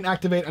 I can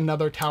activate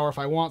another tower if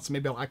I want, so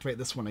maybe I'll activate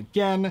this one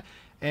again.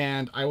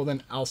 And I will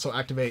then also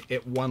activate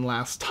it one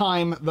last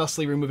time,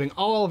 thusly removing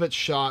all of its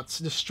shots,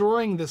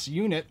 destroying this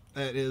unit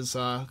that is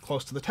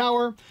close to the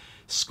tower,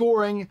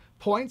 scoring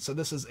points. So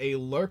this is a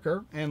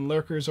lurker, and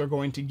lurkers are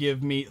going to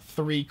give me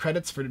 3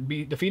 credits for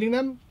defeating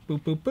them.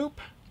 Boop, boop, boop.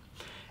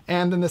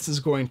 And then this is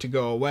going to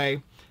go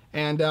away.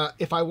 And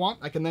if I want,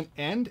 I can then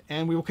end,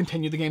 and we will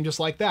continue the game just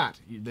like that.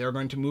 They're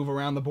going to move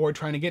around the board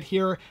trying to get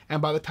here,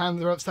 and by the time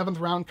the 7th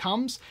round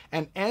comes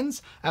and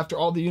ends, after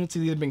all the units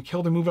have either been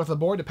killed or moved off the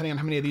board, depending on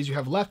how many of these you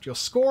have left, you'll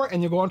score,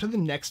 and you'll go on to the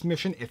next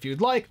mission if you'd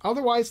like.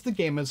 Otherwise, the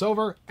game is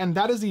over, and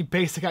that is the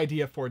basic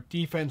idea for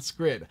Defense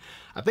Grid.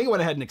 I think I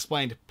went ahead and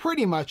explained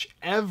pretty much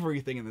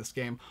everything in this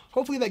game.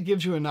 Hopefully that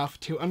gives you enough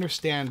to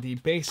understand the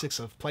basics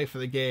of play for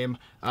the game.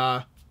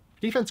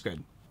 Defense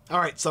Grid. All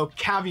right, so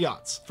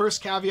caveats.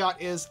 First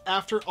caveat is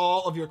after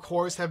all of your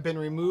cores have been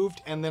removed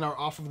and then are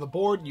off of the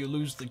board, you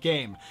lose the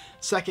game.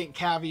 Second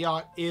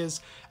caveat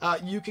is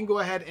you can go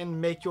ahead and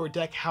make your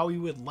deck how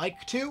you would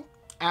like to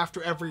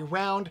after every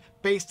round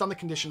based on the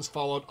conditions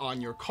followed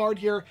on your card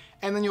here,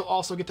 and then you'll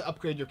also get to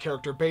upgrade your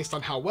character based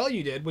on how well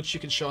you did, which you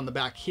can show on the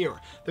back here.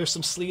 There's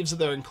some sleeves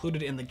that are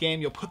included in the game.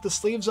 You'll put the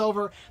sleeves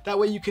over, that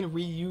way you can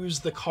reuse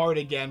the card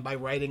again by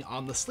writing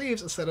on the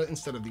sleeves instead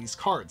of these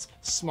cards.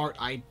 Smart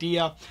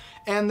idea.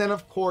 And then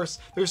of course,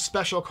 there's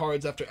special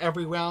cards after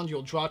every round.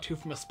 You'll draw 2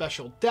 from a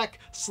special deck,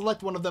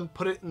 select one of them,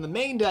 put it in the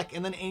main deck,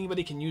 and then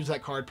anybody can use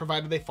that card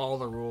provided they follow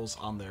the rules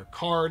on their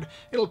card.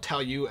 It'll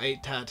tell you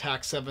 8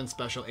 attack, 7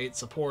 special, 8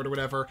 support, or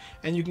whatever,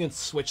 and you can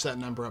switch that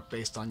number up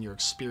based on your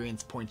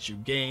experience points you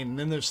gain. And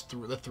then there's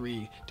the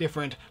 3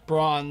 different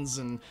bronze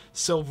and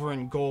silver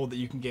and gold that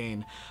you can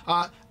gain.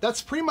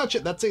 That's pretty much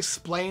it. That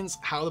explains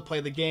how to play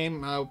the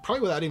game,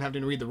 probably without even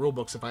having to read the rule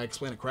books if I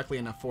explain it correctly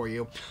enough for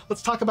you.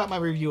 Let's talk about my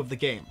review of the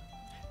game.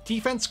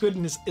 Defense Grid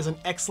is an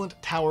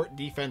excellent tower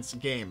defense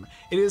game.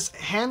 It is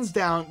hands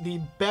down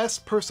the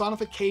best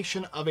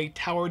personification of a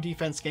tower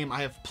defense game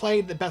I have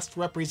played, that best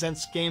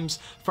represents games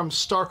from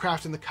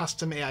StarCraft in the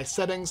custom AI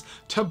settings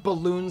to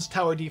Balloons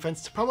tower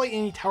defense to probably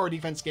any tower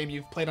defense game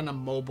you've played on a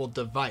mobile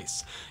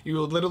device. You're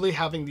literally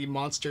having the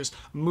monsters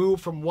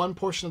move from one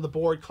portion of the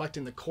board,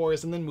 collecting the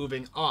cores, and then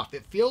moving off.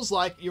 It feels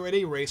like you're at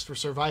a race for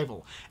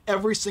survival.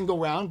 Every single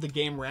round, the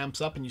game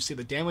ramps up and you see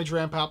the damage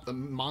ramp up, the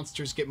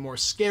monsters get more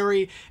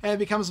scary, and it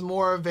becomes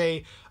more of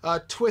a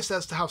twist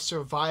as to how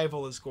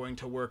survival is going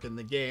to work in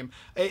the game.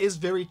 It is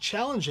very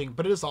challenging,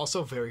 but it is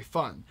also very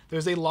fun.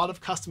 There's a lot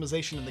of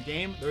customization in the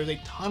game. There is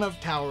a ton of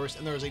towers,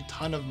 and there is a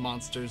ton of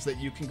monsters that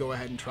you can go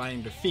ahead and try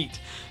and defeat.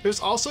 There's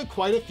also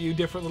quite a few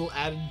different little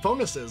added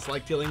bonuses,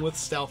 like dealing with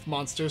stealth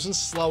monsters and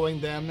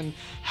slowing them, and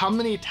how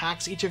many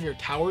attacks each of your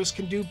towers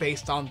can do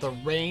based on the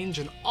range,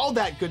 and all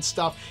that good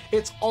stuff.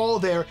 It's all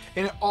there,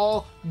 and it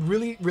all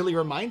really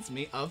reminds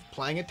me of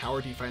playing a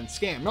tower defense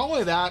game. Not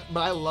only that,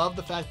 but I love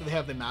the fact that they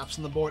have the maps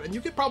on the board, and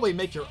you could probably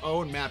make your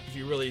own map if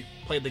you really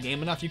played the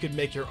game enough. You could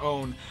make your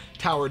own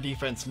tower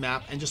defense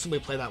map and just simply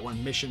play that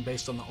one mission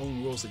based on the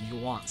own rules that you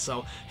want.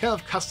 So kind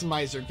of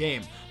customize your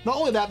game. Not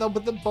only that though,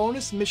 but the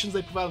bonus missions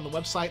they provide on the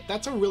website,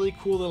 that's a really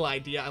cool little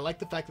idea. I like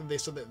the fact that they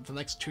said that for the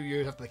next 2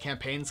 years after the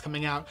campaign's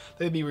coming out,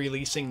 they'd be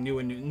releasing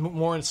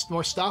more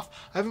stuff.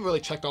 I haven't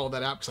really checked all of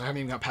that out because I haven't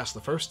even got past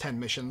the first 10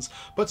 missions,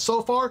 but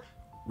so far,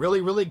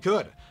 really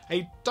good.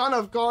 A ton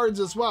of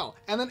guards as well.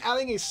 And then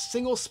adding a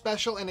single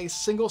special and a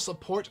single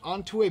support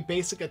onto a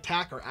basic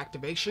attack or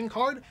activation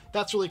card,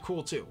 that's really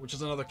cool too, which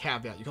is another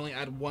caveat. You can only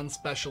add 1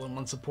 special and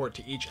 1 support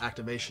to each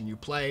activation you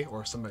play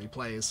or somebody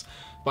plays.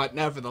 But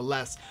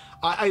nevertheless,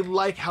 I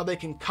like how they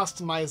can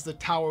customize the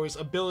tower's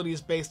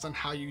abilities based on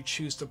how you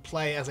choose to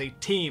play as a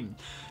team.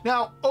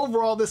 Now,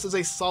 overall, this is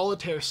a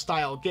solitaire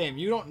style game.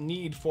 You don't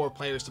need 4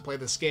 players to play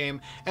this game,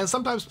 and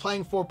sometimes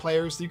playing 4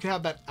 players, you can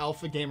have that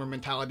alpha gamer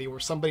mentality where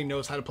somebody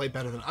knows how to play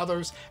better than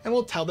others, and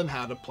will tell them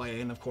how to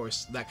play, and of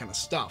course, that kind of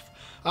stuff.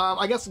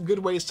 I guess good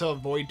ways to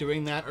avoid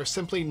doing that are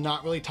simply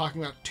not really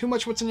talking about too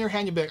much what's in your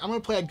hand. You'll be like, I'm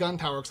going to play a gun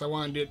tower because I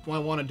want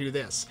to do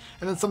this.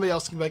 And then somebody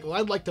else can be like, well,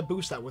 I'd like to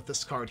boost that with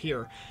this card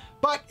here.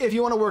 But if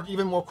you want to work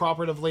even more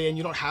cooperatively and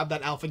you don't have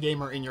that alpha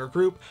gamer in your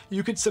group,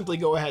 you could simply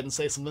go ahead and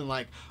say something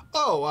like,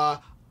 oh,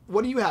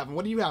 what do you have? And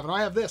what do you have? And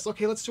I have this.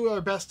 Okay, let's do our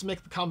best to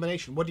make the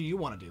combination. What do you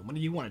want to do? What do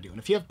you want to do? And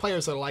if you have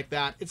players that are like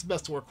that, it's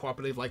best to work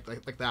cooperatively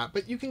like that.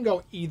 But you can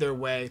go either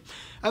way.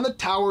 And the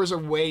towers are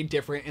way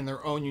different in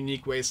their own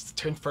unique ways.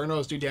 The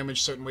Infernos do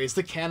damage certain ways.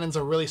 The cannons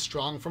are really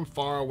strong from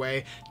far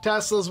away.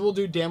 Teslas will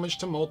do damage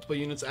to multiple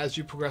units as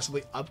you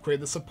progressively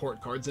upgrade the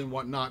support cards and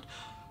whatnot.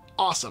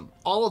 Awesome.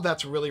 All of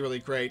that's really, really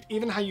great.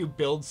 Even how you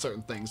build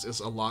certain things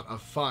is a lot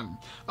of fun.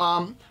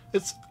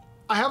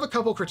 I have a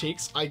couple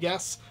critiques, I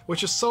guess,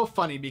 which is so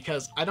funny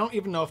because I don't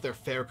even know if they're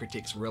fair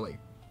critiques, really.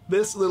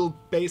 This little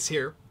base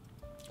here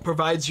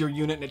provides your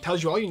unit, and it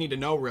tells you all you need to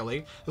know,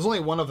 really. There's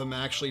only one of them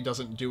that actually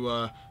doesn't do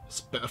a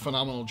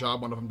phenomenal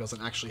job. One of them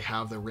doesn't actually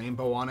have the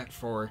rainbow on it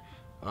for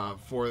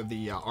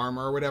the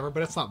armor or whatever,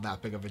 but it's not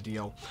that big of a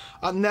deal.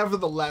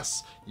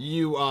 Nevertheless,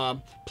 you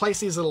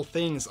place these little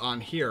things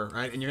on here,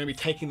 right? And you're going to be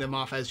taking them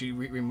off as you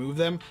remove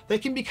them. They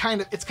can be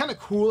it's kind of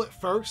cool at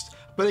first,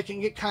 but it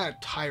can get kind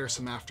of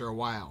tiresome after a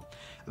while.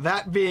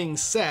 That being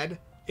said,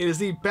 it is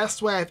the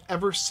best way I've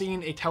ever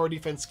seen a tower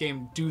defense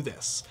game do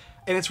this.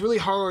 And it's really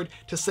hard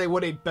to say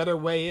what a better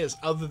way is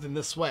other than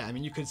this way. I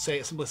mean, you could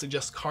say simply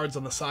suggest cards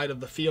on the side of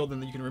the field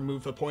and then you can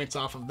remove the points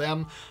off of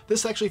them.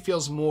 This actually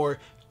feels more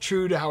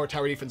true to how a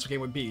tower defense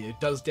game would be. It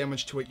does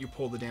damage to it, you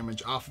pull the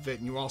damage off of it,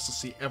 and you also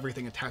see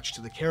everything attached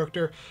to the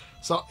character.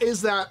 So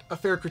is that a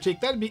fair critique?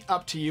 That'd be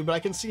up to you, but I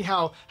can see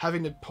how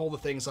having to pull the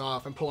things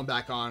off and pull them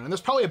back on, and there's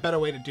probably a better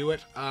way to do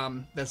it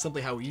than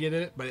simply how we did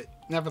it, but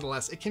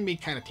nevertheless, it can be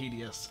kind of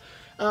tedious.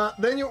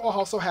 Then you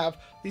also have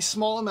the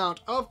small amount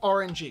of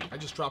RNG. I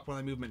just dropped one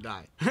of the movement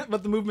die,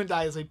 but the movement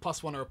die is a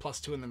 +1 or a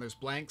 +2, and then there's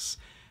blanks.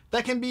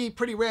 That can be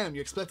pretty random.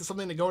 You expect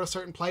something to go to a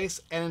certain place,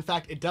 and in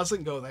fact, it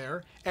doesn't go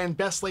there, and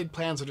best laid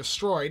plans are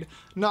destroyed.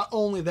 Not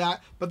only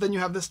that, but then you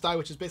have this die,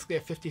 which is basically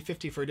a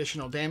 50-50 for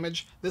additional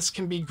damage. This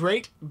can be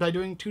great by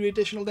doing 2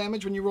 additional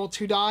damage when you roll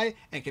 2 die,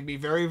 and can be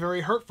very,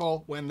 very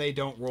hurtful when they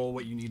don't roll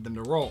what you need them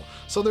to roll.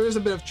 So there is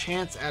a bit of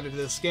chance added to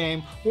this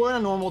game, or in a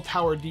normal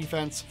tower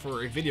defense,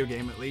 for a video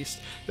game at least,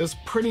 there's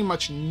pretty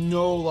much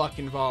no luck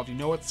involved. You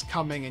know what's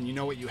coming, and you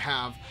know what you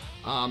have.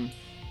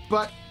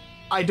 But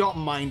I don't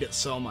mind it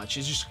so much.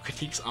 It's just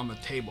critiques on the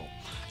table.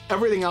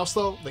 Everything else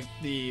though, like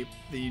the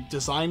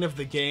design of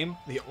the game,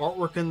 the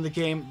artwork in the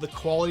game, the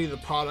quality of the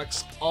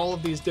products, all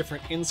of these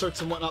different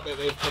inserts and whatnot that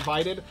they've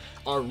provided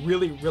are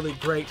really, really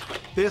great.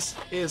 This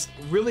is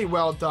really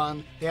well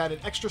done. They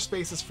added extra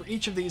spaces for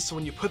each of these, so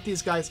when you put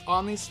these guys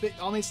on these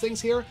things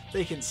here,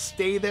 they can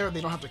stay there. They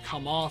don't have to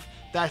come off.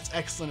 That's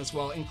excellent as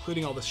well,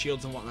 including all the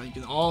shields and whatnot. You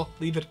can all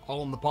leave it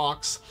all in the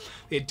box.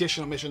 The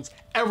additional missions,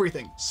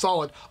 everything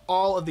solid.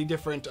 All of the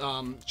different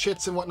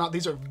chits and whatnot.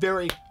 These are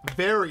very,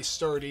 very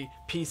sturdy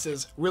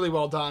pieces. Really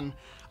well done.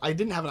 I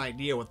didn't have an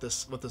idea what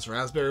this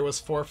raspberry was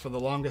for the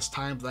longest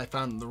time, but I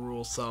found the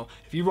rules. So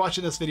if you're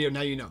watching this video,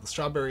 now you know. The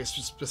strawberry is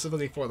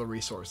specifically for the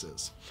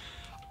resources.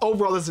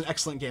 Overall, this is an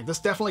excellent game. This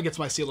definitely gets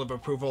my seal of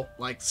approval,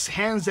 like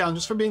hands down,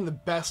 just for being the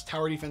best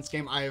tower defense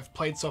game I have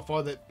played so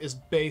far that is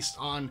based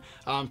on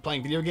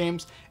playing video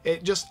games.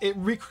 It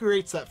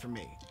recreates that for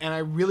me, and I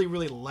really,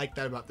 really like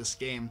that about this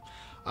game.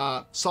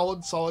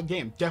 Solid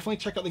game. Definitely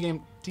check out the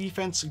game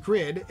Defense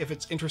Grid if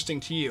it's interesting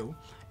to you.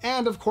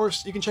 And of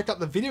course, you can check out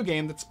the video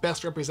game that's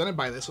best represented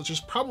by this, which is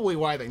probably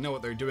why they know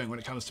what they're doing when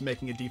it comes to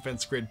making a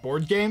Defense Grid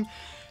board game.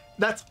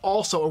 That's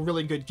also a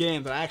really good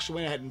game that I actually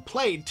went ahead and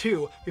played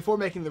too before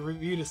making the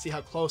review to see how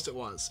close it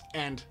was.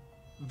 And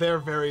they're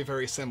very,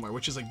 very similar,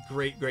 which is a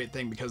great, great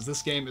thing because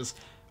this game is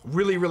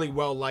really, really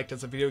well liked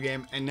as a video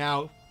game and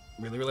now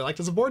really, really liked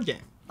as a board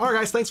game. Alright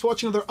guys, thanks for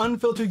watching another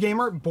Unfiltered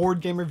Gamer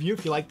board game review.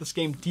 If you like this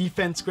game,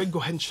 Defense Grid, go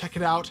ahead and check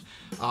it out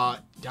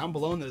down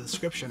below in the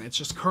description. It's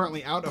just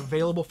currently out,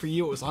 available for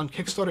you. It was on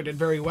Kickstarter, did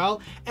very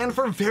well, and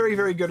for very,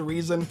 very good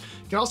reason.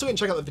 You can also go and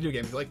check out the video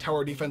game if you like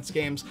tower defense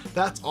games.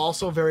 That's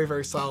also very,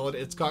 very solid.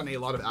 It's gotten a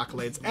lot of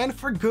accolades, and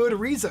for good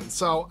reason.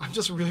 So I'm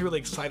just really, really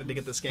excited to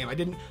get this game. I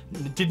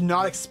did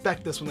not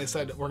expect this when they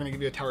said we're gonna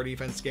give you a tower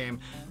defense game.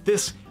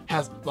 This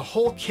has the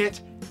whole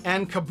kit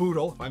and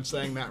caboodle, if I'm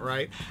saying that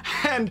right,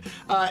 and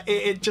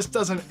it just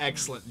does an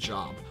excellent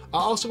job.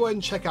 Also go ahead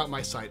and check out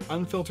my site,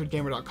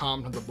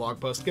 unfilteredgamer.com, tons of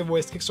blog posts,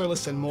 giveaways, Kickstarter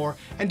lists, and more.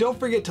 And don't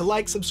forget to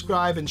like,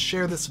 subscribe, and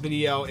share this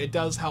video. It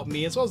does help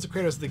me as well as the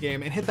creators of the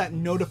game, and hit that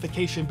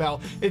notification bell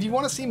if you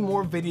want to see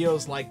more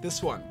videos like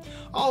this one.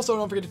 Also,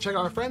 don't forget to check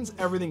out our friends,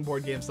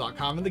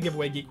 everythingboardgames.com, and the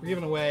Giveaway Geek. We're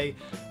giving away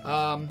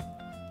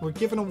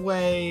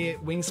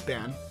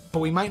Wingspan, but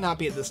we might not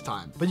be at this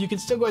time. But you can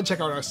still go ahead and check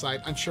out our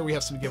site. I'm sure we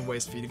have some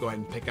giveaways for you to go ahead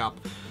and pick up.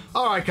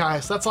 Alright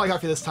guys, that's all I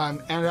got for you this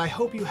time, and I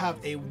hope you have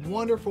a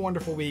wonderful,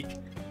 wonderful week.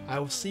 I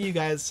will see you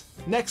guys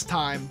next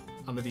time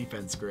on the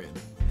Defense Grid.